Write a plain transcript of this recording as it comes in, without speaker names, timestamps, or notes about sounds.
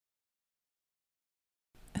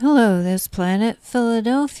Hello, this Planet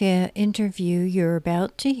Philadelphia interview you're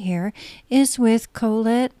about to hear is with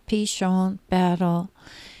Colette Pichon Battle.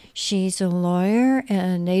 She's a lawyer and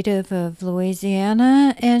a native of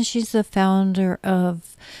Louisiana, and she's the founder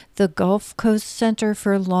of the Gulf Coast Center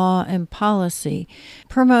for Law and Policy,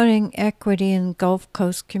 promoting equity in Gulf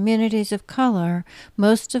Coast communities of color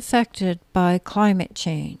most affected by climate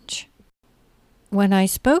change. When I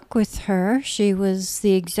spoke with her, she was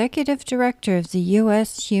the executive director of the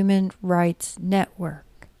U.S. Human Rights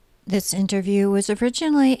Network. This interview was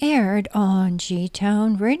originally aired on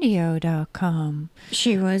gtownradio.com.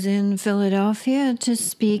 She was in Philadelphia to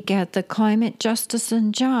speak at the Climate Justice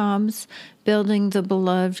and Jobs Building the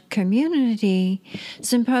Beloved Community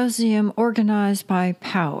symposium organized by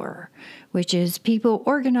POWER, which is People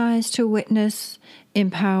Organized to Witness,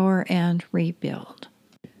 Empower, and Rebuild.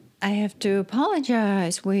 I have to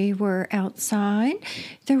apologize. We were outside.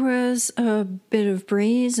 There was a bit of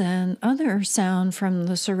breeze and other sound from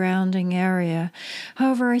the surrounding area.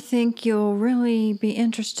 However, I think you'll really be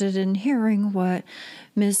interested in hearing what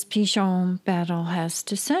Ms. Pichon Battle has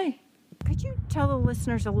to say. Could you tell the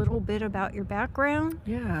listeners a little bit about your background?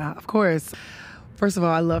 Yeah, of course. First of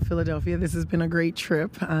all, I love Philadelphia. This has been a great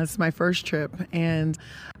trip. It's my first trip, and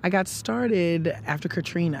I got started after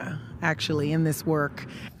Katrina, actually, in this work,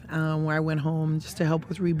 where I went home just to help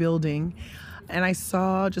with rebuilding. And I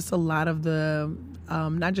saw just a lot of the,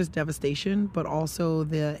 not just devastation, but also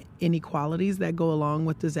the inequalities that go along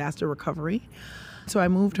with disaster recovery. So I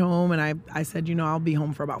moved home and I said, I'll be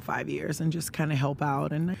home for about 5 years and just kind of help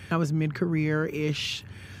out. And I was mid-career-ish,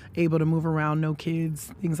 able to move around, no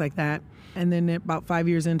kids, things like that. And then about 5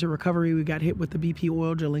 years into recovery, we got hit with the BP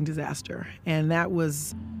oil drilling disaster. And that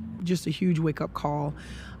was just a huge wake-up call,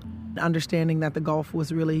 understanding that the Gulf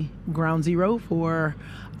was really ground zero for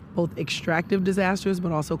both extractive disasters,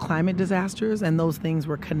 but also climate disasters, and those things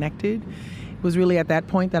were connected. It was really at that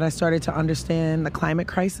point that I started to understand the climate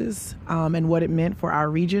crisis and what it meant for our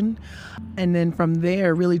region. And then from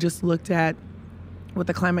there, really just looked at what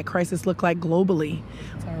the climate crisis looked like globally.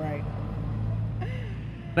 It's all right.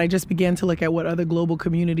 I just began to look at what other global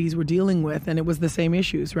communities were dealing with, and it was the same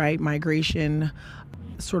issues, right? Migration,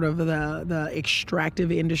 sort of the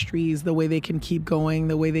extractive industries, the way they can keep going,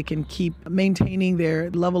 the way they can keep maintaining their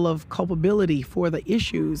level of culpability for the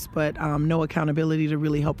issues, but no accountability to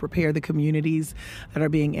really help repair the communities that are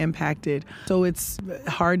being impacted. So it's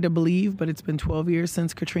hard to believe, but it's been 12 years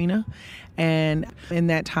since Katrina. And in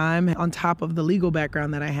that time, on top of the legal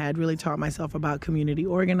background that I had, really taught myself about community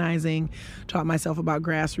organizing, taught myself about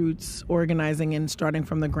grassroots organizing and starting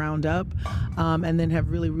from the ground up, and then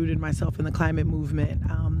have really rooted myself in the climate movement.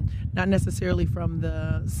 Not necessarily from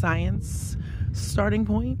the science starting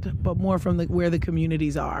point, but more from where the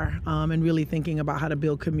communities are, and really thinking about how to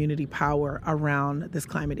build community power around this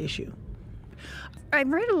climate issue. I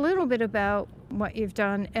read a little bit about what you've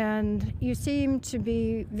done, and you seem to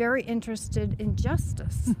be very interested in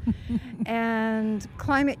justice. And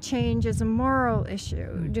climate change is a moral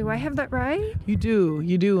issue. Do I have that right? You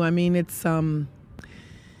do. I mean, it's the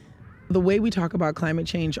way we talk about climate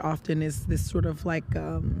change often is this sort of like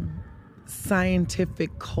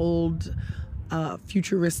scientific, cold,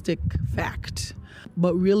 futuristic fact.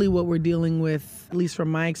 But really what we're dealing with, at least from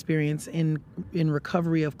my experience in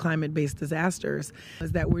recovery of climate-based disasters,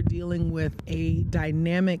 is that we're dealing with a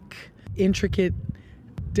dynamic, intricate,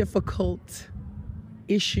 difficult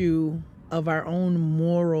issue of our own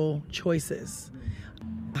moral choices.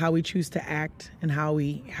 How we choose to act and how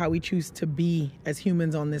we choose to be as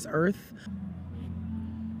humans on this earth.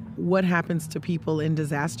 What happens to people in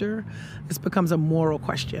disaster? This becomes a moral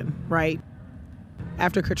question, right?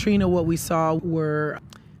 After Katrina, what we saw were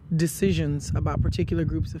decisions about particular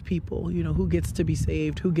groups of people, who gets to be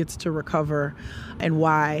saved, who gets to recover, and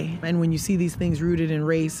why. And when you see these things rooted in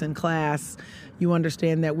race and class, you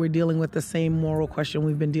understand that we're dealing with the same moral question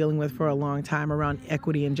we've been dealing with for a long time around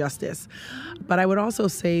equity and justice. But I would also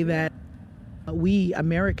say that we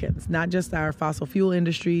Americans, not just our fossil fuel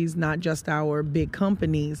industries, not just our big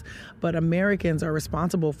companies, but Americans are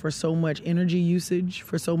responsible for so much energy usage,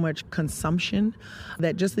 for so much consumption,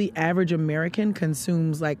 that just the average American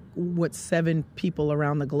consumes like what 7 people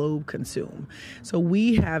around the globe consume. So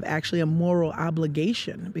we have actually a moral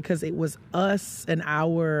obligation, because it was us and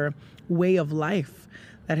our way of life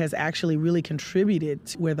that has actually really contributed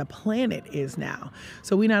to where the planet is now.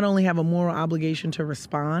 So we not only have a moral obligation to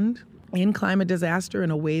respond in climate disaster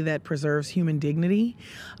in a way that preserves human dignity,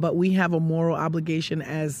 but we have a moral obligation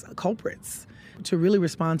as culprits to really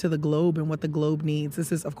respond to the globe and what the globe needs.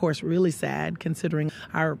 This is, of course, really sad considering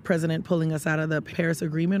our president pulling us out of the Paris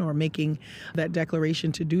Agreement or making that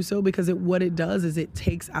declaration to do so, because what it does is it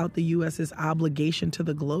takes out the U.S.'s obligation to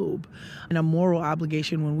the globe and a moral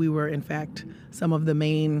obligation when we were, in fact, some of the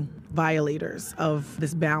main violators of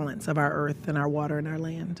this balance of our earth and our water and our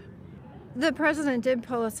land. The president did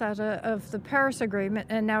pull us out of the Paris Agreement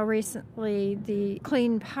and now recently the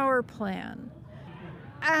Clean Power Plan.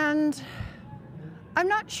 And I'm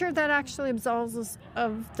not sure that actually absolves us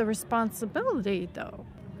of the responsibility, though.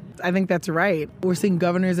 I think that's right. We're seeing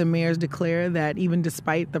governors and mayors declare that even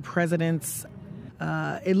despite the president's,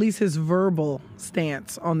 at least his verbal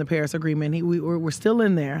stance on the Paris Agreement, we're still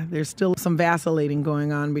in there. There's still some vacillating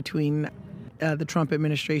going on between the Trump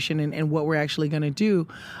administration and what we're actually going to do.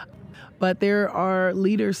 But there are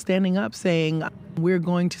leaders standing up saying we're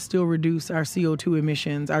going to still reduce our CO2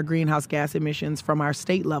 emissions, our greenhouse gas emissions from our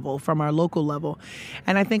state level, from our local level.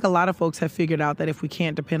 And I think a lot of folks have figured out that if we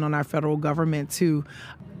can't depend on our federal government to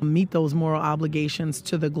meet those moral obligations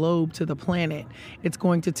to the globe, to the planet, it's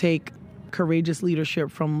going to take courageous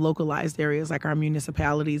leadership from localized areas like our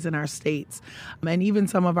municipalities and our states, and even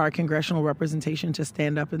some of our congressional representation to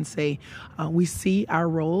stand up and say, we see our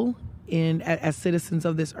role as citizens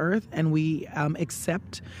of this earth, and we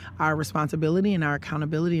accept our responsibility and our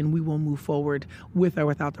accountability, and we will move forward with or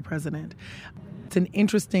without the president. It's an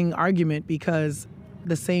interesting argument because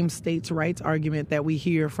the same states' rights argument that we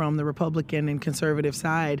hear from the Republican and conservative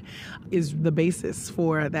side is the basis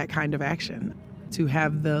for that kind of action, to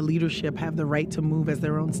have the leadership have the right to move as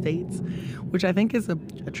their own states, which I think is a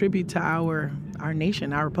tribute to our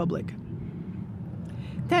nation, our republic.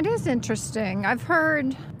 That is interesting. I've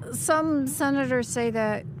heard some senators say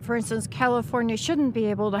that, for instance, California shouldn't be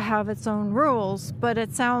able to have its own rules, but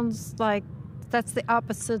it sounds like that's the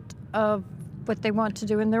opposite of what they want to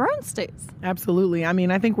do in their own states. Absolutely. I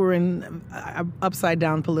mean, I think we're in upside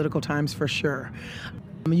down political times for sure.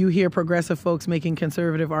 You hear progressive folks making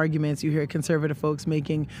conservative arguments. You hear conservative folks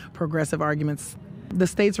making progressive arguments. The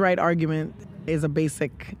states' right argument is a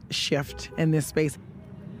basic shift in this space.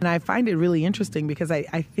 And I find it really interesting because I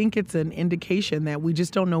think it's an indication that we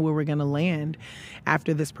just don't know where we're going to land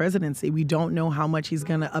after this presidency. We don't know how much he's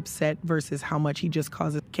going to upset versus how much he just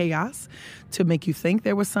causes chaos to make you think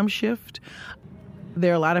there was some shift.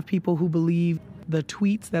 There are a lot of people who believe the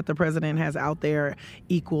tweets that the president has out there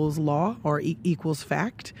equals law or equals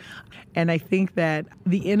fact. And I think that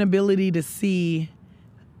the inability to see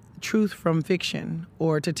truth from fiction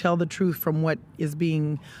or to tell the truth from what is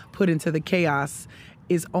being put into the chaos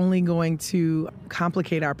is only going to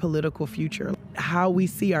complicate our political future, how we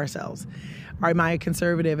see ourselves. Am I a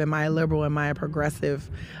conservative? Am I a liberal? Am I a progressive?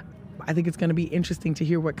 I think it's going to be interesting to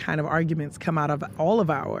hear what kind of arguments come out of all of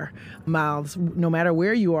our mouths, no matter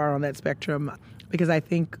where you are on that spectrum, because I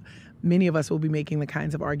think many of us will be making the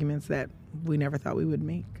kinds of arguments that we never thought we would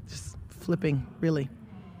make. Just flipping, really.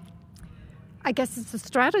 I guess it's a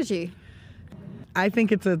strategy. I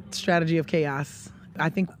think it's a strategy of chaos. I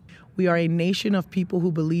think we are a nation of people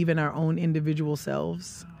who believe in our own individual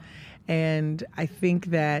selves. And I think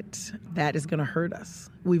that is going to hurt us.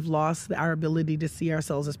 We've lost our ability to see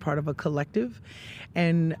ourselves as part of a collective.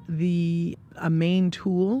 And a main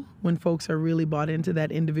tool when folks are really bought into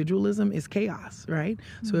that individualism is chaos, right?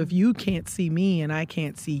 Mm-hmm. So if you can't see me and I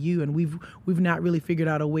can't see you, and we've not really figured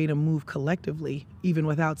out a way to move collectively, even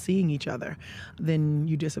without seeing each other, then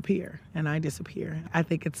you disappear and I disappear. I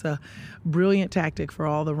think it's a brilliant tactic for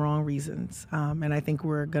all the wrong reasons. And I think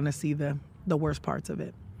we're going to see the worst parts of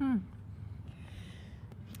it.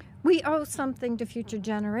 We owe something to future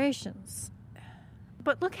generations.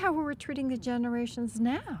 But look how we're treating the generations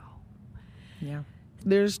now. Yeah.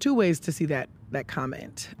 There's two ways to see that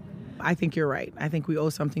comment. I think you're right. I think we owe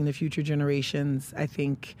something to future generations. I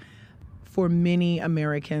think for many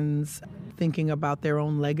Americans, thinking about their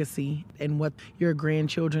own legacy and what your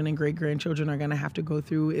grandchildren and great-grandchildren are going to have to go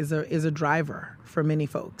through is a driver for many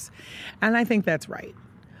folks. And I think that's right.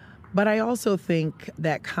 But I also think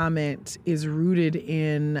that comment is rooted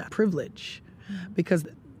in privilege, because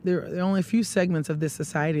there are only a few segments of this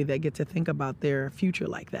society that get to think about their future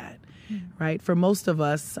like that, right? For most of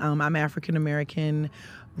us, I'm African American,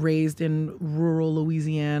 raised in rural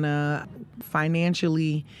Louisiana,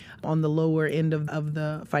 financially on the lower end of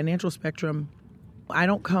the financial spectrum. I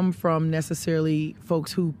don't come from necessarily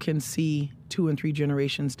folks who can see 2 and 3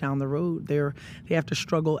 generations down the road. They have to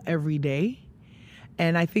struggle every day.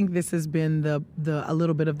 And I think this has been a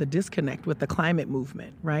little bit of the disconnect with the climate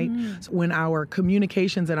movement, right? So when our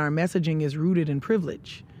communications and our messaging is rooted in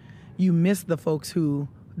privilege, you miss the folks who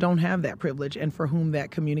don't have that privilege and for whom that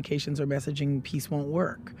communications or messaging piece won't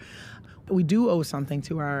work. We do owe something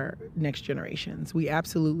to our next generations. We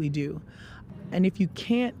absolutely do. And if you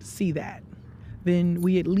can't see that, then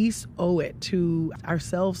we at least owe it to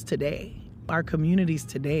ourselves today, our communities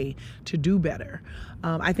today, to do better.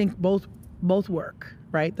 I think both work,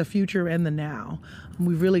 right? The future and the now.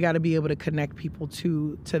 We've really got to be able to connect people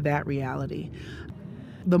to that reality.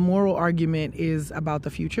 The moral argument is about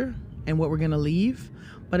the future and what we're going to leave,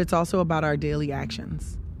 but it's also about our daily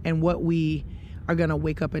actions and what we are going to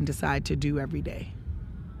wake up and decide to do every day.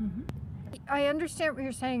 Mm-hmm. I understand what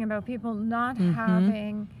you're saying about people not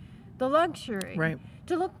having the luxury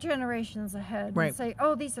to look generations ahead and say,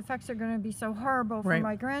 oh, these effects are going to be so horrible for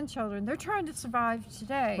my grandchildren. They're trying to survive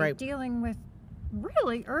today, dealing with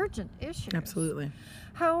really urgent issues. Absolutely.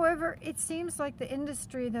 However, it seems like the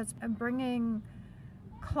industry that's bringing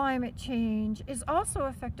climate change is also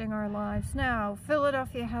affecting our lives now.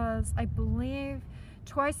 Philadelphia has, I believe,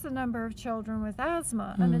 twice the number of children with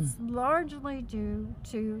asthma, and it's largely due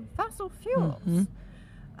to fossil fuels.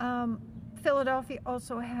 Philadelphia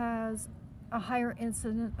also has a higher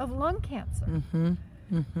incidence of lung cancer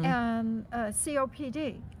and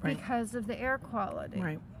COPD because of the air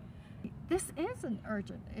quality. This is an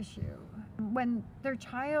urgent issue when their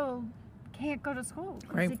child can't go to school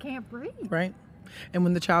because he can't breathe. And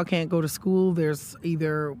when the child can't go to school, there's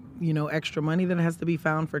either, extra money that has to be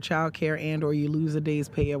found for childcare and or you lose a day's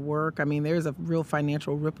pay at work. I mean, there's a real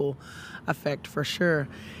financial ripple effect for sure.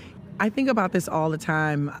 I think about this all the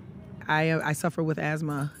time. I suffer with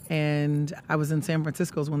asthma, and I was in San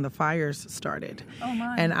Francisco when the fires started. Oh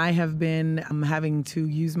my. And I have been having to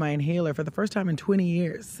use my inhaler for the first time in 20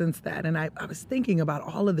 years since that. And I was thinking about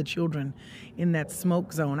all of the children in that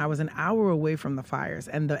smoke zone. I was an hour away from the fires,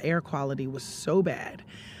 and the air quality was so bad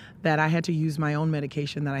that I had to use my own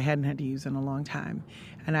medication that I hadn't had to use in a long time.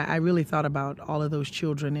 And I really thought about all of those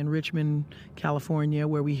children in Richmond, California,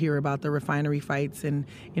 where we hear about the refinery fights, and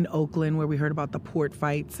in Oakland, where we heard about the port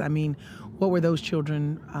fights. I mean, what were those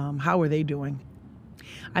children? How are they doing?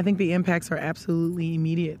 I think the impacts are absolutely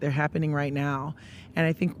immediate. They're happening right now. And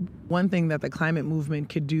I think one thing that the climate movement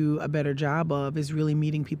could do a better job of is really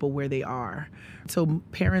meeting people where they are. So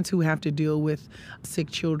parents who have to deal with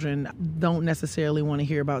sick children don't necessarily want to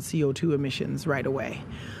hear about CO2 emissions right away.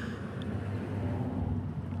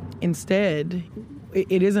 Instead,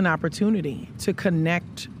 it is an opportunity to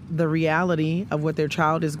connect the reality of what their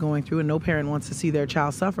child is going through, and no parent wants to see their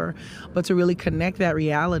child suffer, but to really connect that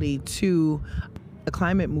reality to the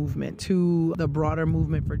climate movement, to the broader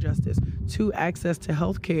movement for justice, to access to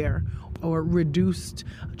health care or reduced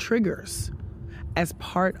triggers as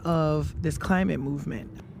part of this climate movement.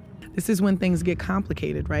 This is when things get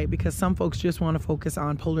complicated, right? Because some folks just want to focus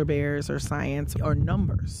on polar bears or science or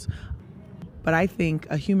numbers. But I think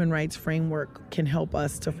a human rights framework can help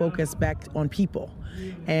us to focus back on people.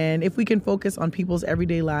 And if we can focus on people's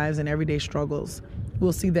everyday lives and everyday struggles,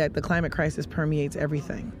 we'll see that the climate crisis permeates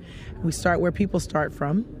everything. We start where people start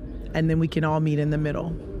from, and then we can all meet in the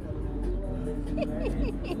middle.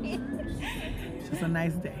 It's just a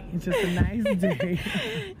nice day. It's just a nice day.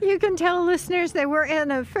 You can tell listeners that we're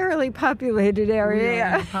in a fairly populated area. We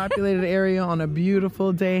are in a populated area on a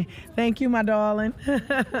beautiful day. Thank you, my darling.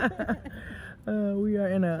 We are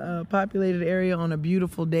in a populated area on a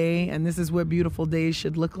beautiful day, and this is what beautiful days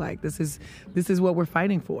should look like. This is what we're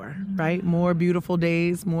fighting for, right? More beautiful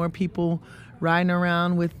days, more people riding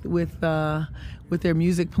around with their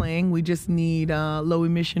music playing. We just need low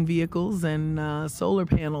emission vehicles and solar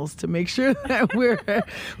panels to make sure that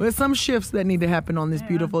there's some shifts that need to happen on this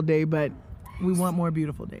beautiful day, but we want more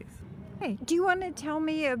beautiful days. Hey, do you want to tell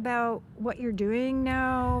me about what you're doing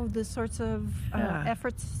now, the sorts of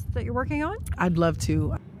efforts that you're working on? I'd love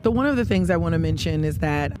to. So one of the things I want to mention is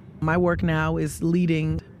that my work now is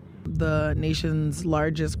leading the nation's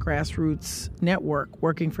largest grassroots network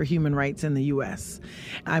working for human rights in the U.S.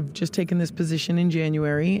 I've just taken this position in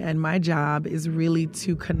January, and my job is really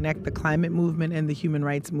to connect the climate movement and the human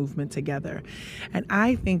rights movement together. And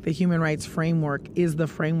I think the human rights framework is the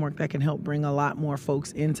framework that can help bring a lot more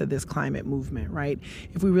folks into this climate movement, right?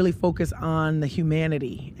 If we really focus on the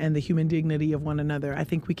humanity and the human dignity of one another, I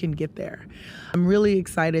think we can get there. I'm really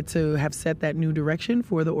excited to have set that new direction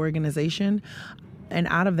for the organization. And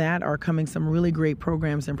out of that are coming some really great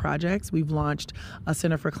programs and projects. We've launched a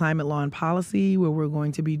Center for Climate Law and Policy, where we're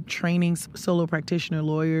going to be training solo practitioner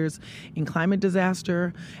lawyers in climate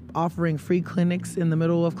disaster, offering free clinics in the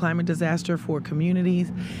middle of climate disaster for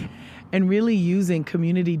communities. and really using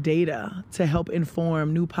community data to help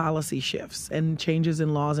inform new policy shifts and changes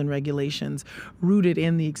in laws and regulations rooted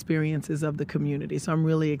in the experiences of the community. So I'm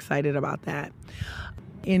really excited about that.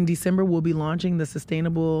 In December, we'll be launching the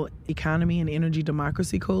Sustainable Economy and Energy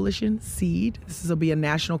Democracy Coalition, SEED. This will be a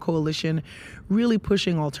national coalition really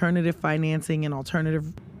pushing alternative financing and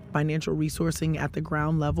alternative financial resourcing at the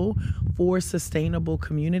ground level for sustainable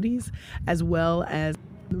communities, as well as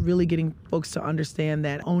really getting folks to understand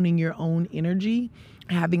that owning your own energy,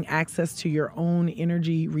 having access to your own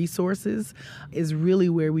energy resources is really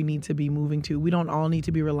where we need to be moving to. We don't all need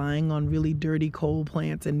to be relying on really dirty coal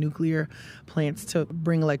plants and nuclear plants to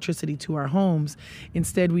bring electricity to our homes.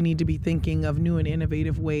 Instead, we need to be thinking of new and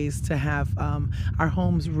innovative ways to have our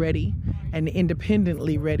homes ready and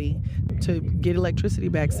independently ready to get electricity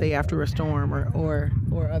back, say, after a storm or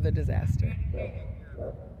other disaster.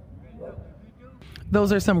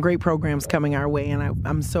 Those are some great programs coming our way, and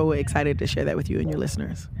I'm so excited to share that with you and your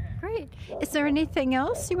listeners. Great. Is there anything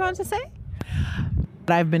else you want to say?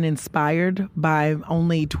 I've been inspired by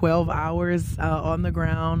only 12 hours on the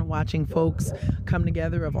ground, watching folks come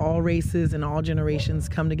together of all races and all generations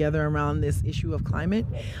come together around this issue of climate,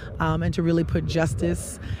 and to really put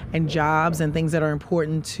justice and jobs and things that are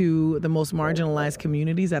important to the most marginalized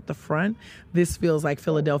communities at the front. This feels like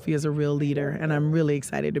Philadelphia is a real leader, and I'm really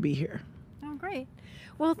excited to be here. Oh, great.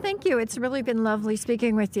 Well, thank you. It's really been lovely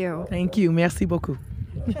speaking with you. Thank you. Merci beaucoup.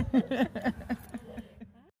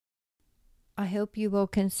 I hope you will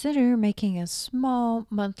consider making a small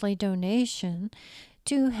monthly donation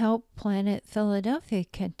to help Planet Philadelphia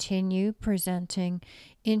continue presenting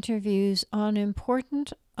interviews on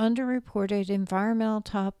important, underreported environmental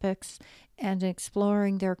topics and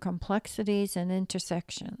exploring their complexities and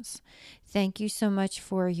intersections. Thank you so much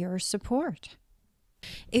for your support.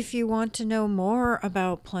 If you want to know more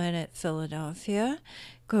about Planet Philadelphia,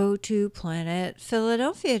 go to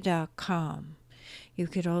planetphiladelphia.com. You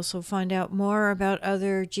could also find out more about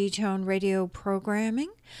other G-Town Radio programming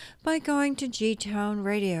by going to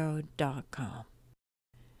gtownradio.com.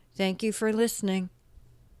 Thank you for listening.